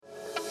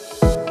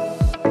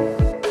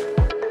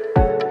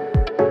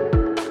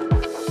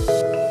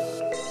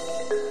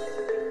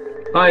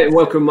Hi,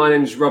 welcome. My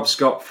name is Rob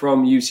Scott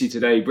from UC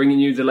Today, bringing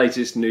you the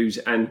latest news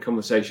and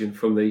conversation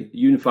from the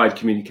unified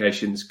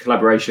communications,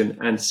 collaboration,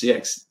 and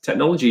CX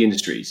technology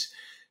industries.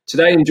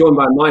 Today, I'm joined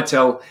by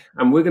Mitel,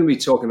 and we're going to be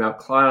talking about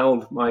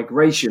cloud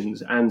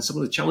migrations and some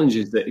of the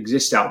challenges that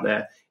exist out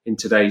there in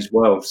today's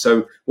world.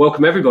 So,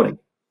 welcome, everybody.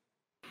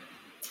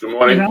 Good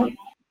morning.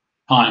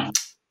 Hi.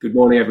 Good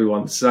morning,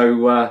 everyone.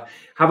 So,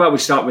 how about we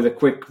start with a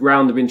quick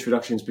round of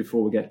introductions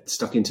before we get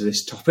stuck into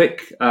this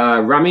topic?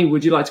 Rami,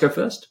 would you like to go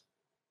first?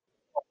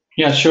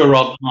 Yeah, sure,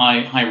 Rob.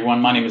 Hi,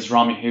 everyone. My name is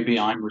Rami Hubi.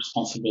 I'm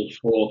responsible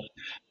for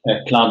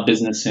cloud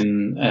business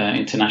in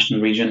international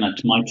region at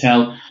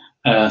Mitel.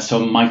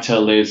 So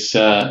Mitel is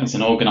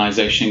an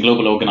organization,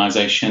 global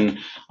organization.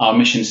 Our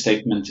mission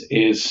statement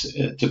is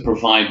to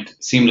provide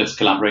seamless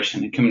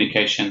collaboration and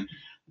communication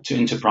to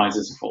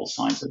enterprises of all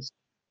sizes.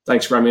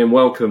 Thanks, Rami, and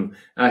welcome.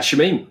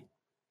 Shamim.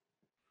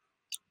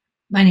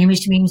 My name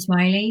is Shamim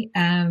Smiley.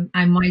 I'm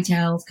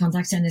Mitel's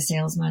contact center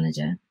sales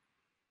manager.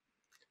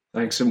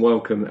 Thanks and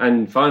welcome.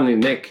 And finally,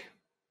 Nick.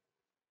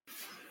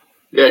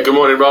 Yeah, good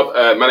morning, Rob.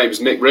 My name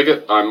is Nick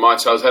Riggott. I'm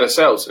Mitel's head of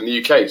sales in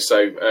the UK.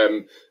 So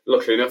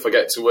luckily enough, I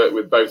get to work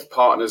with both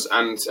partners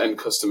and end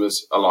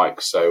customers alike.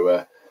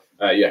 So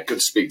good to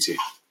speak to you.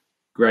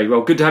 Great.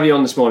 Well, good to have you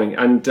on this morning.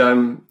 And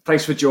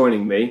thanks for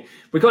joining me.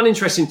 We've got an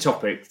interesting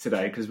topic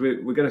today because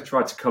we're going to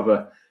try to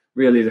cover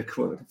really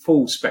the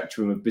full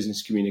spectrum of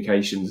business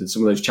communications and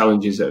some of those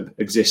challenges that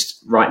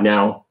exist right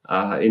now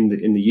in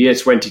the year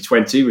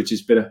 2020, which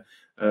has been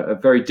a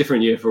very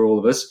different year for all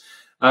of us.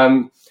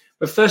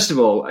 But first of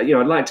all, I'd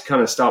like to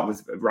kind of start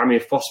with Rami,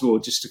 if possible,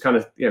 just to kind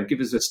of give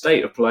us a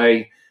state of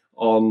play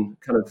on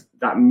kind of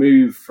that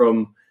move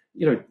from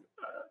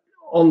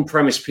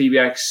on-premise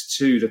PBX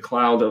to the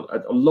cloud.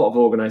 A lot of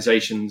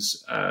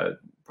organisations,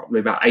 probably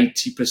about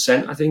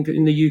 80%, I think,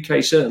 in the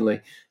UK certainly,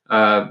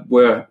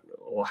 were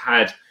or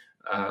had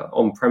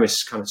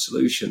on-premise kind of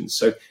solutions.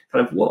 So,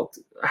 kind of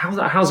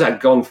how's that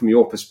gone from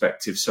your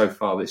perspective so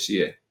far this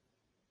year?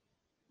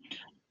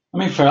 I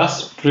mean, for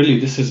us,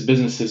 really, this is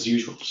business as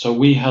usual. So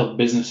we help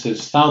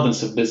businesses,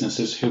 thousands of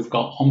businesses who've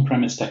got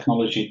on-premise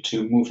technology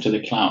to move to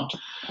the cloud.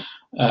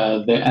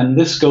 And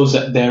this goes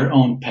at their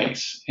own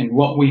pace. And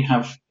what we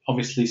have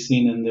obviously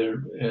seen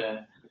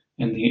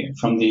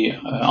from the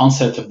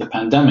onset of the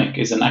pandemic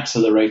is an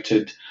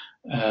accelerated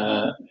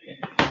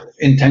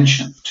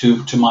intention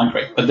to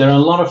migrate. But there are a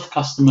lot of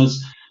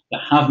customers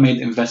that have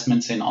made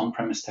investments in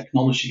on-premise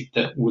technology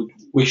that would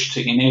wish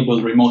to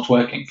enable remote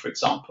working, for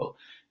example,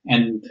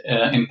 and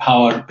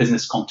empower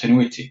business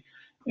continuity,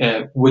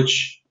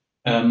 which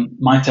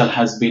Mitel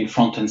has been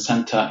front and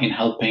center in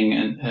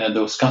helping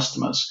those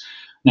customers.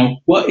 Now,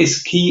 what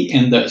is key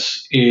in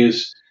this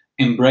is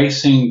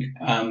embracing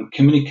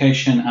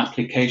communication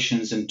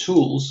applications and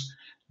tools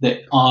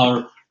that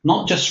are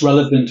not just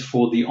relevant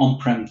for the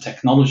on-prem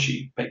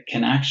technology, but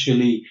can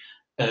actually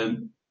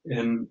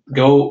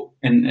go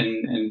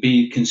and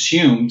be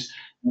consumed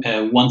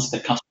once the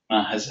customer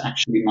has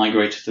actually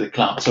migrated to the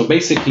cloud. So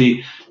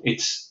basically,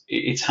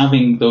 it's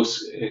having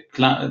those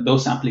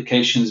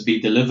applications be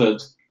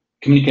delivered,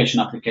 communication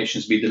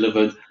applications be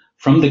delivered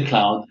from the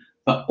cloud,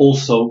 but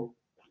also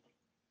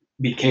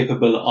be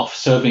capable of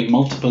serving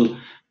multiple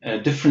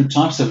different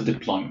types of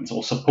deployments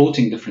or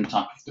supporting different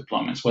types of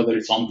deployments, whether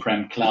it's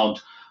on-prem, cloud,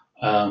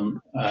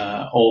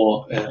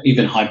 or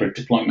even hybrid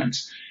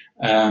deployments.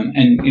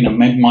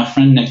 Maybe my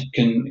friend Nick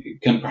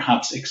can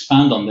perhaps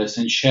expand on this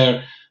and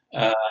share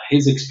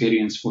his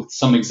experience with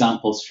some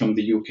examples from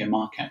the UK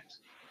market.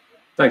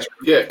 Thanks.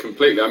 Yeah,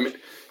 completely. I mean,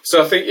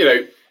 so I think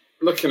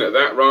looking at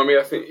that, Rami,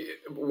 I think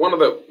one of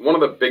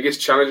the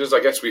biggest challenges I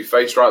guess we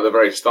faced right at the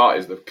very start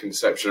is the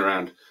conception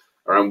around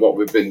what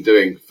we've been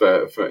doing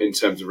for in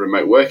terms of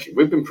remote working.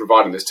 We've been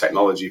providing this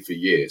technology for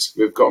years.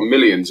 We've got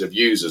millions of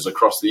users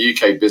across the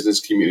UK business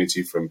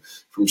community, from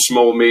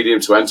small, medium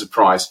to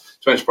enterprise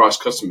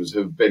customers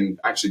who've been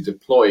actually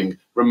deploying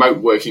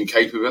remote working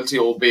capability,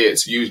 albeit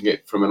using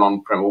it from an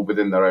on-prem or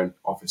within their own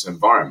office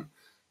environment.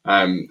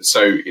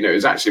 So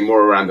it's actually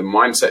more around the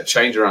mindset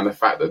change around the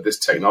fact that this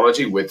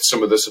technology, with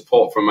some of the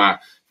support from our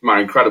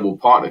incredible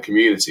partner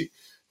community,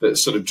 that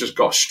sort of just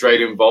got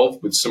straight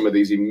involved with some of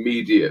these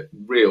immediate,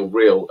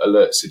 real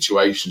alert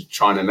situations,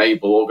 trying to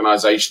enable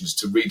organizations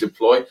to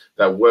redeploy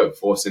their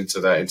workforce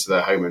into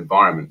their home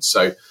environment.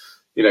 So,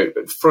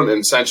 front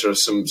and center are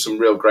some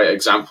real great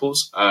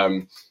examples.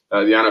 The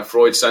Anna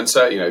Freud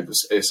Center,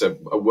 it's a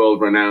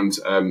world-renowned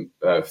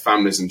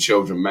families and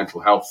children mental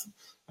health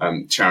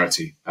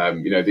charity.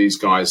 These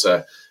guys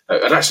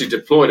had actually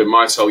deployed a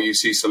Mitel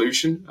UC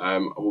solution,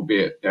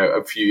 albeit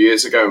a few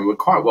years ago, and were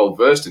quite well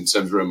versed in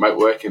terms of remote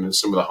working and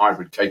some of the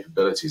hybrid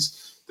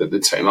capabilities that the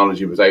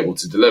technology was able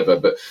to deliver.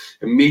 But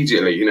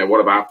immediately, one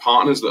of our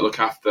partners that look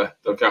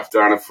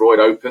after Anna Freud,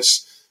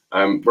 Opus,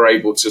 were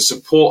able to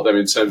support them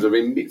in terms of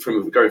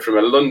going from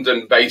a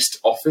London-based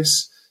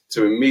office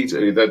to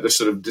immediately the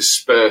sort of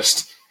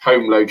dispersed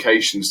home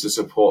locations to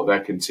support their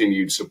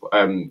continued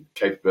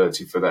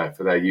capability for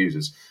their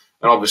users.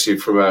 And obviously,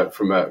 from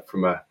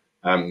a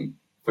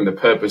from the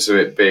purpose of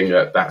it being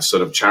that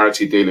sort of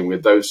charity dealing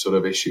with those sort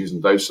of issues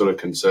and those sort of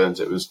concerns,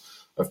 it was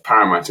of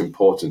paramount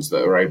importance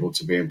that are able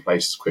to be in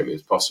place as quickly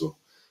as possible.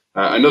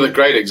 Another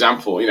great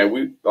example,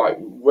 we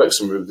work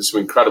with some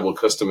incredible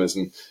customers,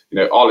 and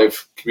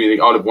Olive,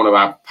 one of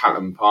our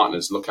platinum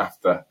partners, look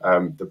after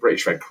the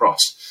British Red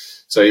Cross.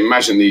 So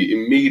imagine the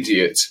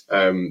immediate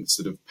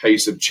sort of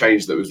pace of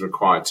change that was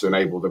required to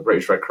enable the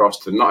British Red Cross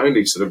to not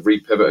only sort of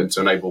repivot and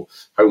to enable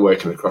home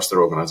working across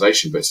their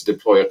organisation, but to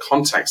deploy a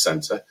contact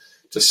centre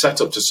to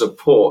set up to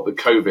support the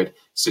COVID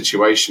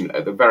situation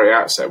at the very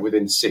outset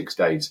within 6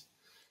 days.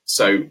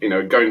 So,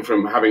 going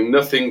from having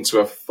nothing to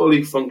a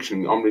fully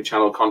functioning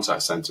omni-channel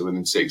contact centre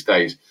within 6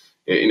 days,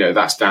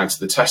 that's down to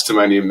the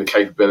testimony and the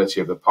capability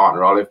of the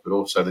partner Olive, but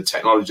also the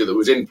technology that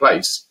was in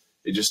place.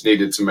 It just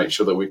needed to make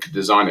sure that we could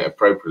design it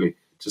appropriately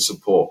to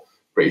support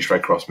British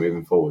Red Cross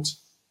moving forwards.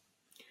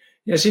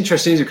 Yeah, it's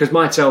interesting because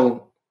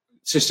Mitel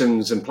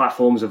systems and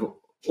platforms have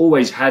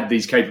always had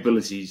these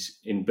capabilities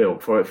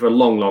inbuilt for a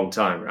long, long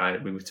time,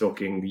 right? We were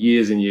talking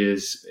years and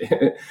years.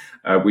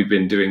 We've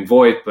been doing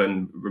VoIP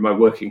and remote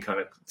working kind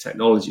of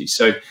technology.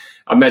 So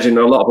I imagine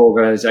a lot of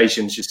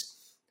organizations just,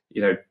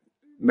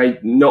 may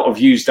not have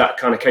used that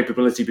kind of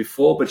capability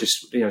before, but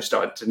just,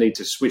 started to need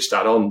to switch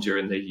that on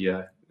during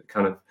the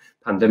kind of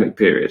pandemic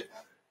period.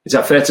 Is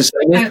that fair to say,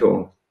 Nick?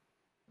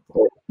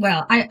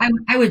 Well,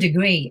 I would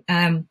agree.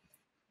 The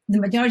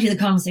majority of the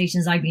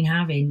conversations I've been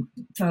having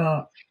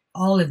for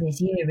all of this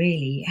year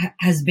really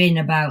has been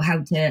about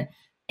how to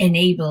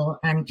enable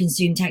and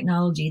consume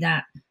technology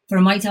that for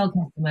a Mitel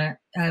customer,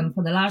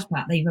 for the large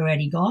part, they've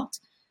already got.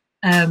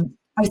 I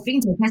was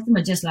speaking to a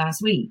customer just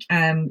last week,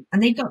 and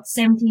they've got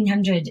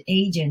 1,700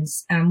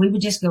 agents, and we were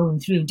just going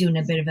through doing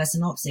a bit of a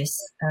synopsis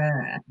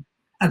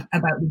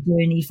about the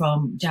journey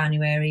from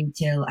January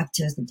till up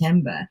to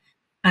September.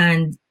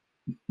 And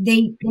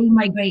they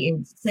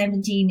migrated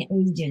 17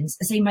 agents,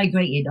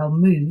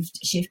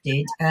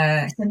 shifted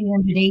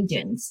 1,700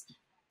 agents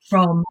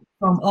from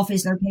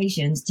office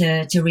locations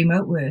to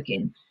remote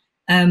working.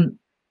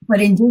 But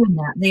in doing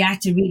that, they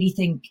had to really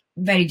think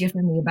very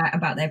differently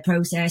about their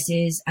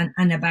processes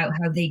and about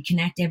how they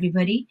connect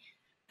everybody.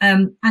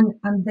 And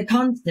the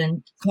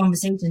constant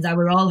conversations that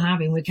we're all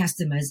having with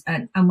customers.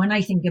 And when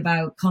I think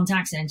about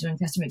contact center and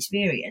customer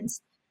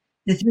experience,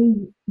 the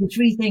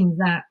three things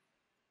that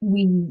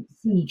we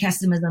see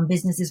customers and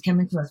businesses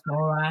coming to us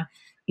for are,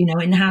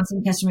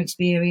 enhancing customer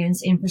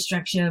experience,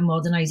 infrastructure,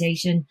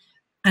 modernization,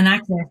 and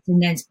access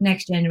to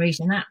next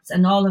generation apps.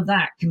 And all of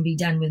that can be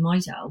done with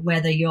Mitel,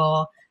 whether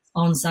you're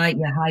on-site,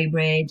 you're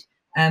hybrid,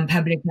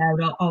 public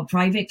cloud or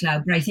private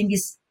cloud. But I think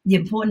the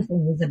important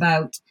thing is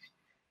about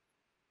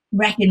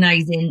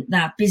recognizing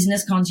that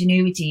business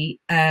continuity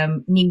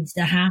needs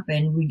to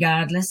happen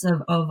regardless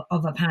of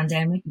a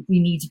pandemic. We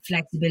need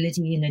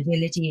flexibility and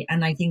agility.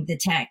 And I think the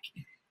tech,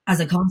 as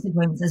a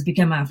consequence, has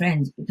become our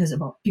friend because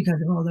of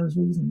all those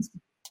reasons.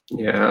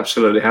 Yeah,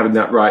 absolutely. Having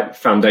that right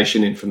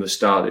foundation in from the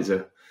start is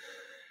a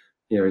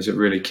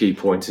really key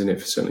point, isn't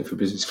it? Certainly for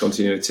business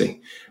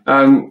continuity.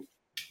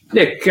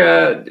 Nick,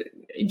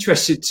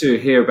 interested to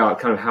hear about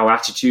kind of how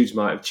attitudes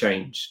might have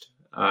changed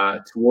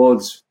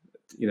towards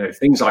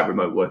things like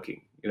remote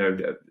working.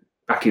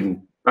 Back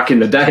in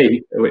the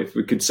day, if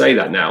we could say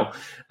that now,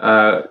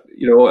 a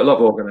lot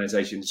of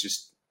organisations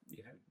just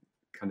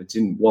kind of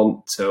didn't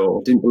want to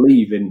or didn't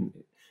believe in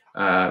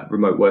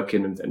remote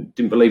working and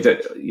didn't believe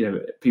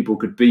that people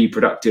could be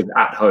productive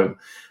at home.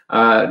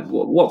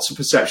 What's the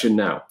perception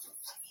now?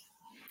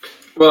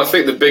 Well, I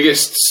think the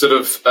biggest sort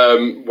of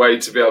way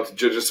to be able to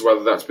judge as to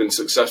whether that's been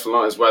successful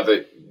or not is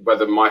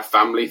whether my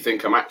family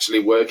think I'm actually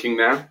working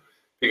now.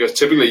 Because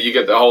typically you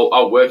get the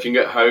whole working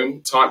at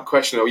home type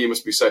question, or you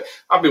must be saying,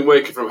 I've been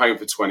working from home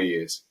for 20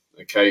 years.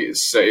 Okay,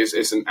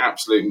 it's an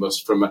absolute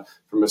must from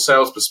a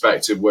sales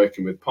perspective.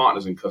 Working with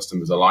partners and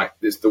customers alike,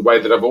 it's the way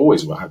that I've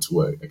always had to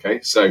work. Okay,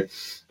 so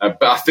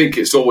but I think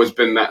it's always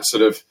been that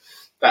sort of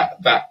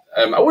that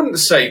I wouldn't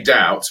say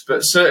doubt,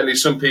 but certainly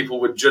some people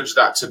would judge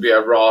that to be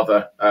a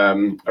rather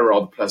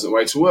pleasant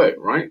way to work,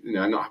 right?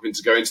 Not having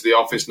to go into the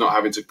office, not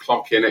having to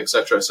clock in,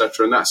 etc.,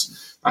 and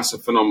that's a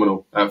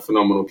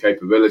phenomenal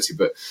capability.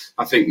 But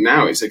I think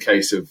now it's a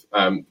case of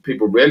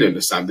people really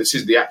understand this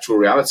is the actual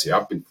reality.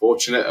 I've been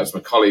fortunate, as my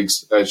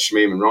colleagues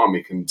Shamim and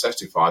Rami can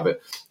testify, that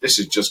this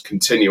is just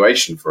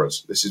continuation for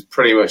us. This is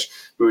pretty much,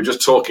 we were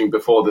just talking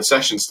before the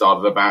session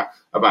started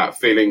about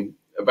feeling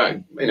about,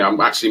 I'm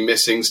actually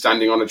missing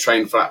standing on a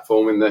train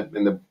platform in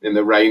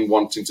the rain,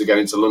 wanting to get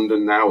into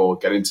London now or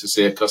getting to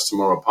see a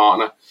customer or a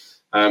partner.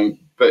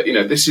 But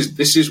this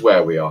is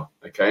where we are.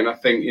 Okay, and I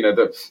think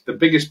the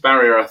biggest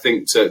barrier I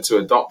think to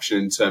adoption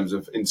in terms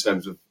of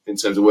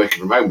working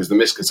from home was the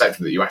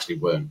misconception that you actually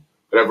weren't.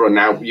 But everyone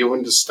now, you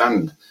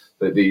understand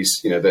that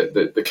these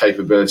the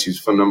capabilities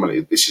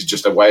fundamentally, this is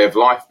just a way of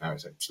life now.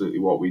 It's absolutely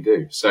what we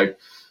do. So.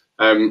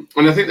 And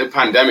I think the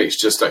pandemic's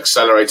just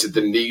accelerated the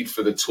need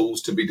for the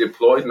tools to be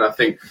deployed. And I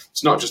think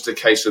it's not just a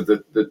case of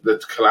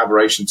the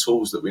collaboration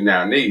tools that we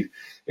now need.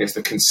 It's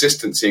the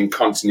consistency and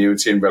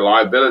continuity and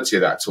reliability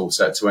of that tool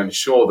set to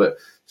ensure that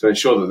to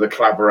ensure that the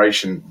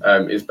collaboration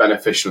is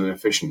beneficial and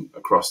efficient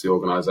across the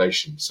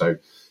organisation. So,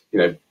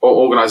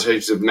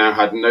 organisations have now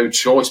had no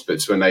choice but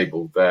to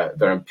enable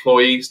their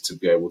employees to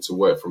be able to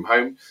work from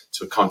home,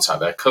 to contact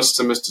their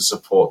customers, to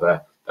support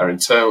their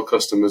internal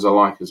customers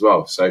alike as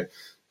well. So,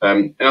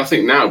 and I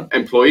think now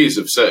employees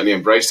have certainly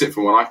embraced it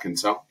from what I can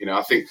tell.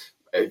 I think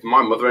if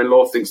my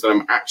mother-in-law thinks that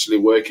I'm actually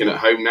working at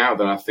home now,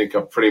 then I think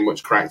I've pretty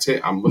much cracked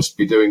it. I must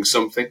be doing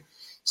something.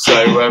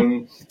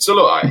 So, so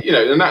look,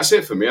 and that's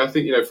it for me. I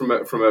think,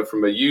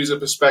 from a user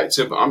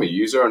perspective, I'm a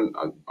user, and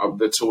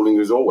the tooling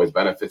has always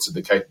benefited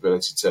the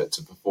capability to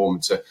perform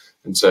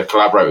and to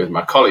collaborate with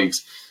my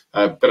colleagues.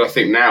 But I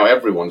think now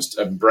everyone's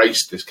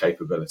embraced this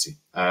capability.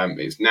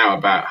 It's now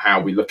about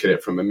how we look at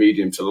it from a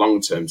medium to long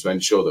term to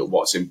ensure that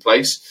what's in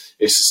place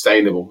is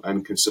sustainable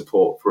and can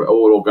support for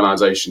all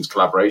organisations'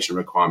 collaboration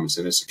requirements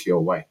in a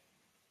secure way.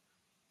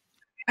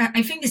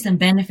 I think there's some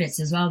benefits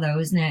as well, though,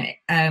 isn't it?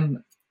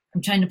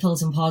 I'm trying to pull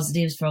some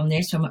positives from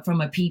this, from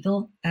a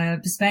people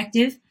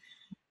perspective,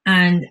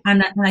 and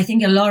I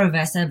think a lot of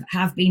us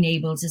have been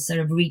able to sort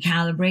of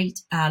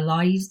recalibrate our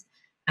lives,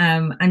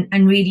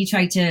 and really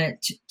try to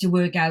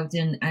work out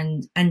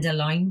and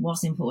underline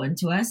what's important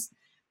to us,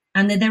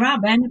 and that there are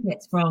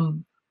benefits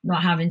from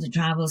not having to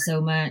travel so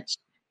much,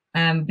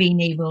 being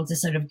able to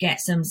sort of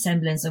get some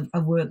semblance of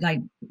work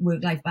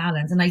life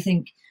balance. And I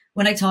think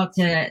when I talk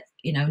to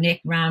Nick,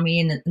 Rami,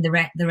 and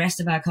the rest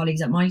of our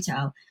colleagues at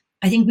Mitel,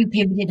 I think we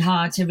pivoted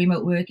hard to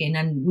remote working,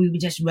 and we were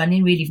just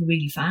running really,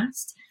 really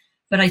fast.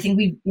 But I think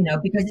we've,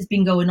 because it's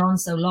been going on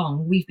so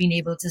long, we've been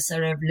able to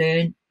sort of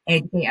learn,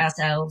 educate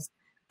ourselves,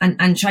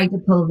 and try to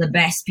pull the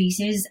best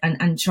pieces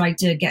and try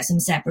to get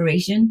some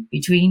separation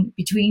between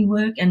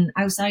work and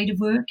outside of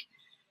work.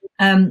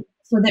 So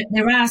that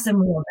there are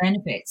some real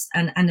benefits,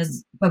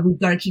 but we've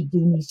got to keep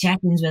doing these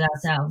check-ins with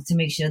ourselves to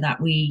make sure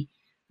that we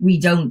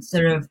don't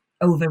sort of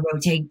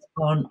over-rotate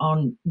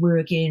on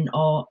working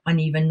and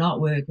even not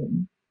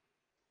working.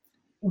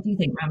 What do you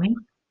think, Rami?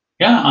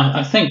 Yeah,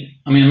 I think,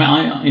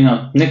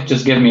 Nick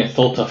just gave me a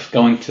thought of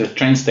going to a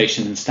train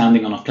station and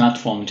standing on a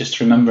platform, just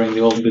remembering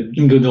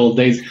the good old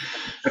days.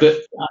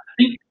 But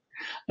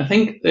I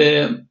think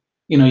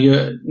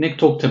Nick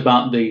talked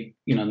about the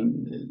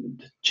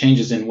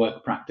changes in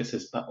work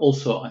practices, but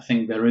also I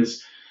think there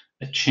is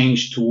a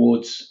change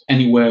towards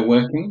anywhere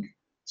working.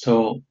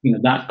 So,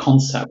 that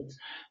concept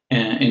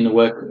in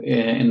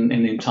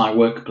the entire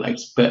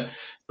workplace, but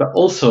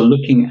also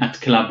looking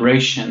at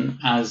collaboration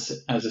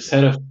as a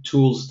set of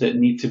tools that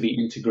need to be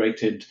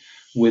integrated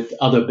with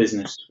other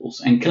business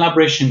tools. And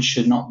collaboration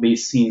should not be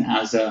seen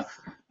as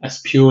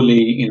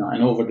purely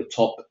an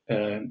over-the-top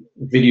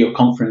video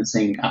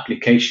conferencing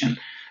application.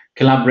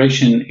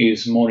 Collaboration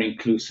is more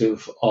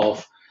inclusive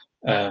of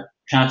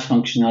chat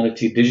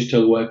functionality,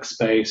 digital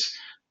workspace,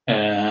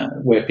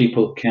 where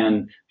people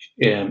can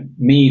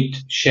meet,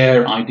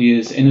 share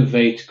ideas,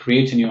 innovate,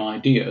 create new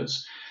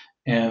ideas.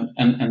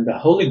 And the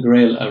holy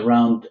grail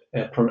around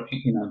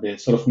the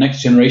sort of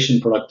next generation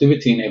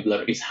productivity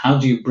enabler is how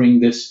do you bring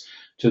this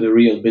to the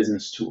real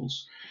business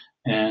tools?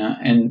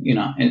 And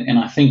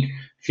I think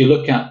if you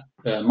look at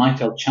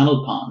Mitel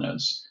channel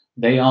partners,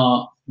 they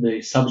are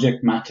the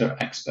subject matter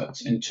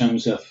experts in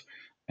terms of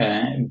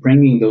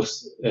bringing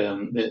those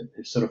the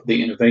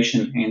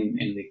innovation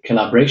in the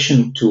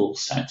collaboration tool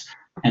set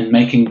and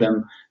making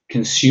them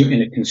consume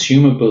in a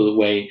consumable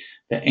way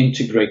that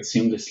integrate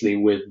seamlessly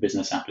with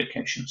business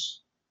applications.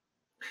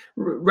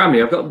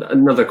 Rami, I've got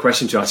another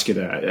question to ask you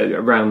there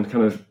around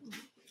kind of,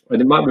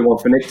 and it might be one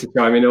for Nick to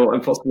chime in,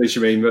 and possibly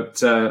Shameen,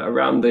 but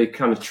around the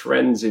kind of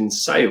trends in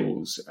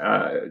sales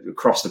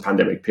across the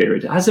pandemic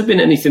period. Has there been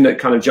anything that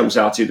kind of jumps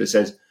out to you that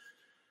says,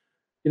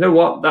 you know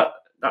what, that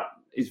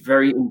is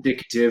very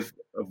indicative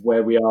of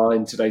where we are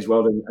in today's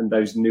world and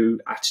those new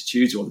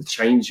attitudes or the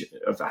change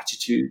of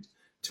attitude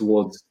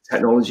towards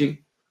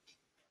technology?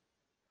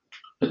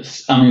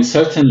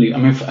 Certainly.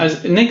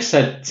 As Nick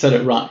said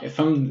it right.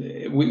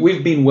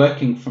 We've been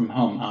working from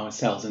home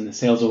ourselves in the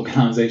sales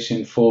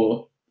organization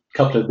for a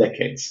couple of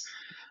decades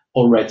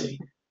already.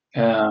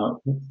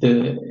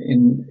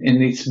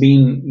 It's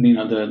been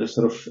the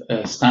sort of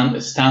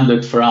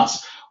standard for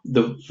us.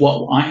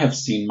 What I have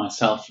seen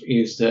myself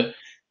is that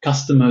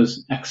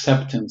customers'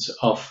 acceptance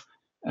of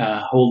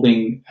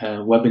holding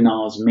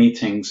webinars,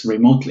 meetings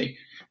remotely,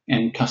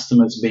 and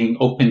customers being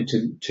open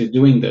to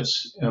doing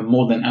this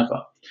more than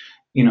ever.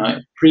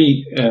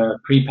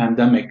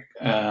 Pre-pandemic,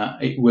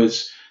 it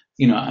was,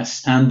 a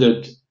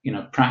standard,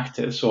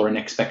 practice or an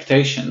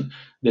expectation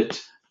that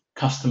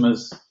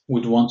customers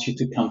would want you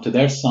to come to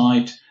their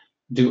site,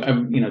 do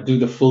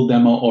the full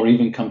demo or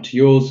even come to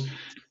yours.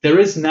 There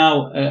is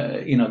now,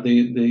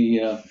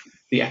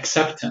 the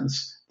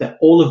acceptance that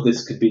all of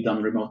this could be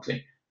done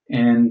remotely.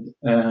 And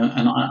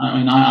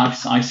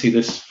I see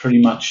this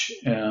pretty much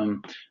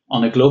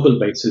on a global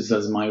basis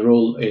as my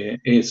role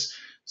is.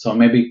 So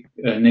maybe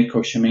Nick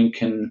or Shameen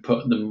can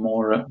put the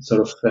more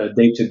sort of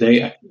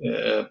day-to-day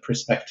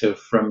perspective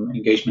from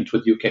engagement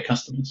with UK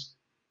customers.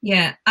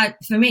 Yeah,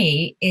 for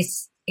me,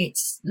 it's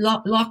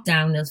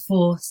lockdown has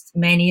forced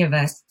many of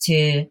us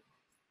to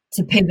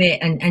pivot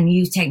and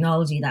use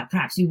technology that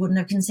perhaps we wouldn't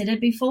have considered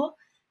before.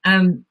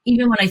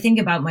 Even when I think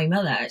about my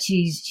mother,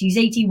 she's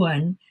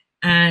 81,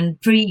 and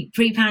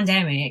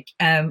pre-pandemic,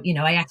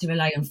 I had to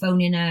rely on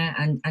phoning her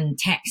and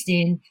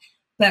texting,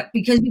 but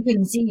because we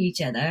couldn't see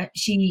each other,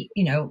 she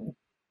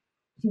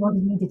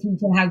wanted me to teach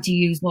her how to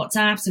use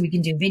WhatsApp so we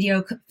can do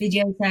video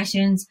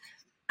sessions.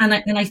 And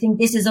I think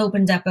this has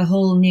opened up a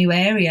whole new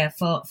area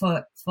for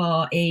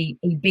a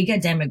bigger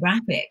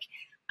demographic.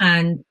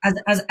 And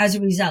as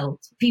a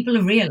result, people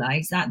have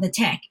realized that the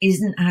tech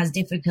isn't as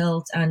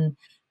difficult and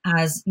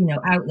as,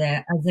 out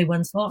there as they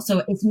once thought.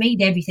 So it's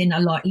made everything a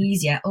lot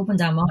easier, opened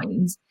our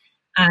minds,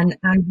 and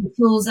the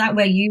tools that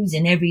we're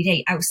using every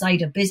day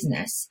outside of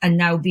business are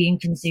now being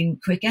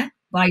consumed quicker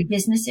by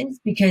businesses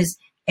because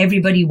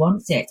everybody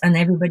wants it and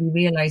everybody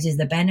realizes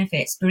the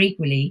benefits. But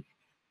equally,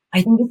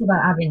 I think it's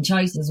about having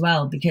choice as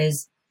well,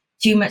 because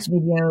too much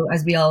video,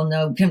 as we all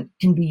know, can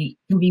be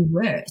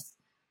worse.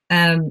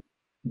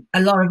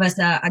 A lot of us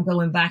are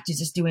going back to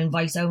just doing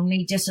voice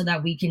only, just so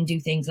that we can do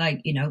things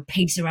like,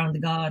 pace around the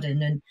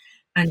garden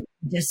and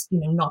just,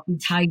 not be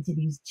tied to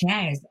these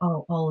chairs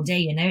all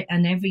day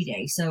and every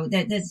day. So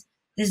there's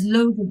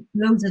loads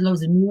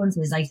of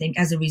nuances, I think,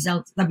 as a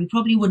result that we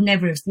probably would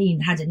never have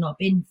seen had it not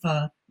been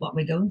for what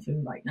we're going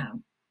through right now.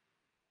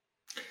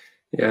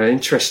 Yeah,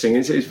 interesting.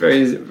 It's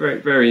very,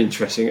 very, very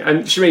interesting.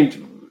 And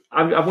Shireen,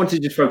 I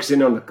wanted to focus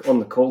in on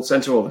the call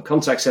center or the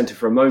contact center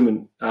for a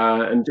moment,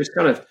 and just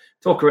kind of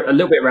talk a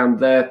little bit around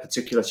their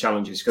particular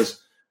challenges, because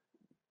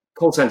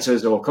call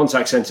centers or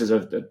contact centers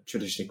are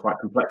traditionally quite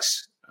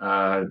complex.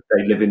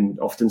 They live in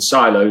often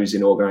silos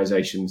in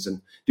organizations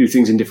and do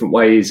things in different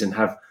ways and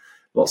have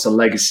lots of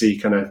legacy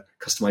kind of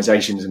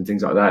customizations and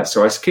things like that.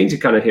 So I was keen to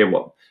kind of hear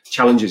what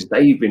challenges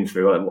they've been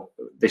through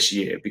this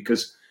year,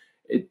 because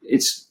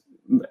is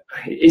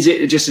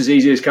it just as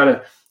easy as kind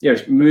of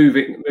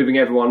moving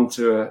everyone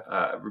to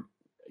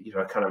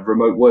a kind of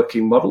remote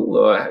working model,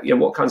 or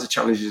what kinds of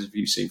challenges have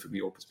you seen from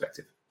your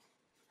perspective?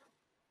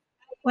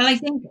 Well, I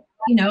think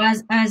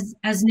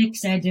as Nick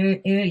said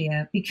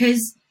earlier,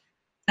 because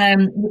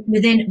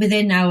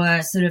within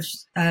our sort of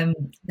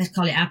let's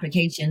call it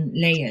application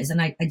layers,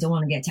 and I don't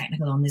want to get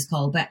technical on this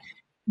call, but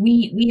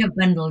we have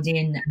bundled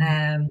in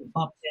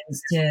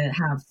options to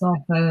have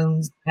soft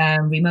phones,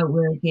 remote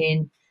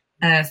working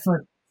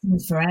for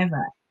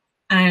forever.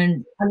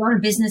 And a lot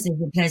of businesses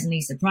were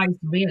pleasantly surprised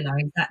to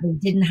realize that they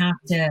didn't have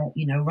to,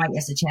 write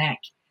us a check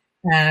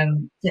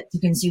to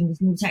consume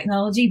this new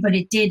technology. But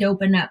it did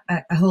open up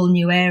a whole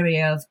new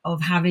area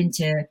of having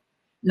to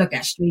look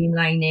at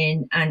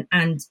streamlining,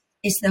 and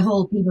it's the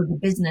whole people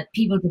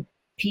to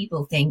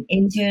people thing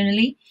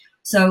internally.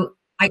 So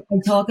I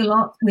talk a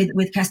lot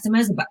with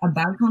customers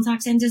about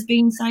contact centers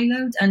being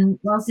siloed. And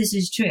whilst this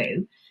is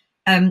true,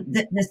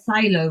 the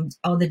siloed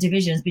or the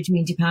divisions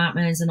between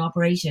departments and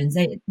operations,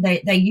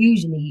 they're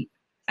usually,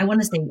 I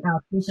want to say,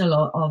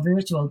 artificial or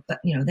virtual, but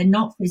they're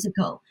not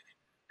physical.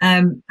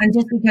 And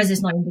just because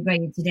it's not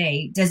integrated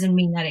today doesn't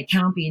mean that it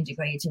can't be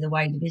integrated to the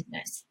wider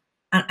business.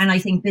 And I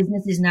think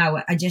businesses now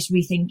are just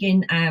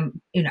rethinking,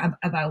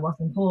 about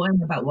what's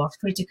important, about what's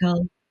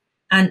critical,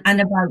 and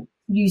about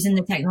using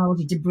the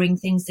technology to bring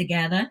things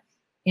together.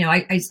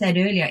 I said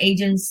earlier,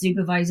 agents,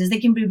 supervisors, they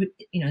can be,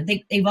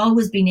 they've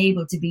always been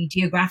able to be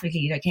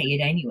geographically located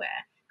anywhere.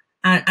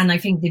 And I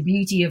think the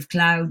beauty of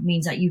cloud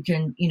means that you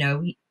can,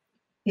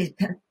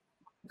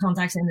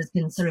 contact centers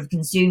can sort of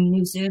consume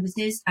new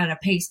services at a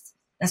pace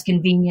that's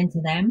convenient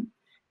to them,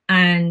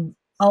 and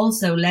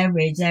also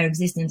leverage their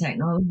existing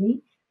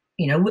technology.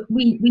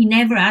 We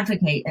never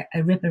advocate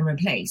a rip and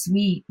replace.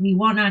 We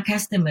want our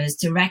customers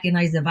to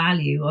recognize the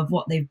value of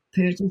what they've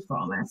purchased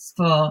from us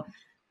for,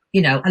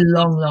 a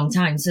long, long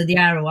time. So the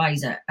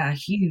ROIs are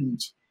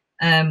huge.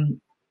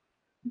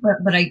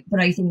 But I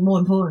think more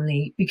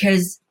importantly,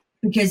 because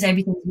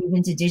everything's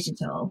moving to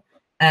digital,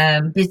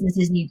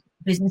 businesses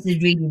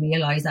really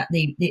realize that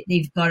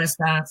they've got to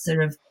start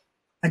sort of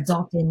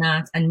adopting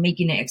that and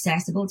making it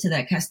accessible to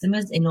their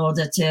customers in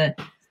order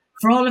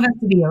for all of us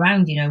to be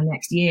around,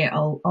 next year,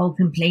 all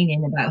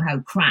complaining about how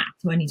crap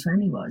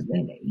 2020 was,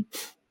 really.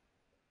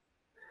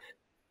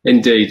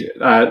 Indeed.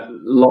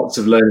 Lots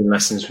of learning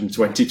lessons from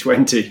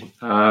 2020.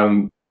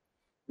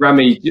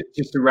 Rami,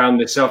 just to round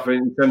this up,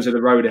 in terms of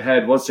the road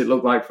ahead, what's it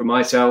look like for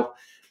Mitel,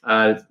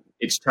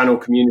 its channel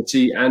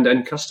community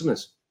and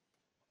customers?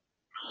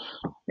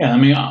 Yeah, I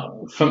mean,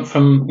 from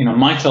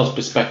Mitel's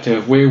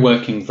perspective, we're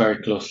working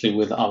very closely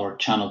with our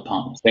channel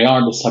partners. They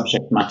are the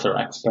subject matter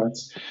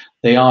experts.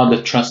 They are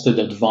the trusted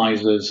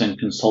advisors and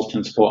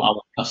consultants for our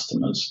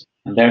customers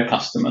and their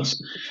customers.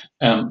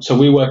 So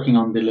we're working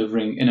on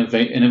delivering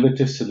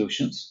innovative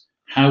solutions,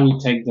 how we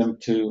take them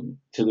to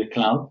the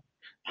cloud,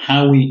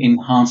 how we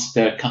enhance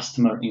their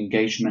customer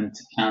engagement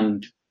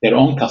and their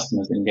own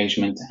customers'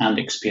 engagement and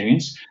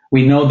experience.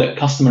 We know that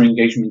customer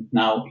engagement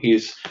now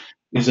is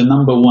a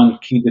number one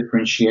key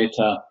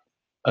differentiator,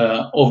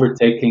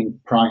 overtaking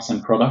price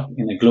and product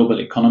in a global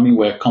economy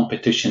where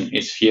competition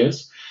is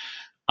fierce.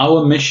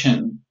 Our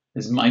mission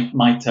as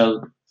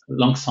Mitel,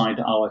 alongside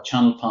our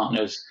channel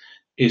partners,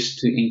 is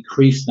to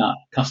increase that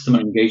customer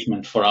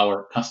engagement for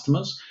our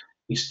customers,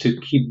 is to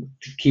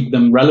keep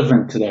them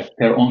relevant to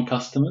their own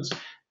customers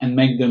and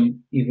make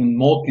them even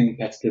more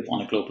competitive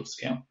on a global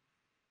scale.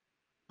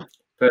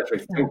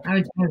 Perfect.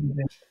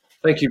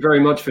 Thank you very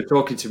much for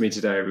talking to me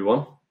today,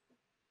 everyone.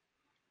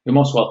 You're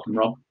most welcome,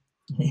 Rob.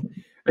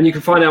 And you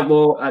can find out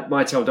more at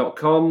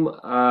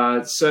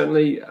mitel.com,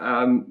 certainly.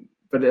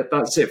 But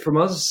that's it from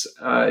us.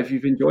 If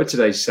you've enjoyed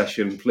today's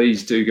session,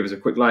 please do give us a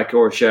quick like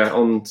or a share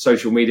on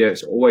social media.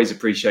 It's always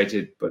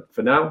appreciated. But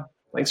for now,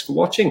 thanks for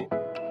watching.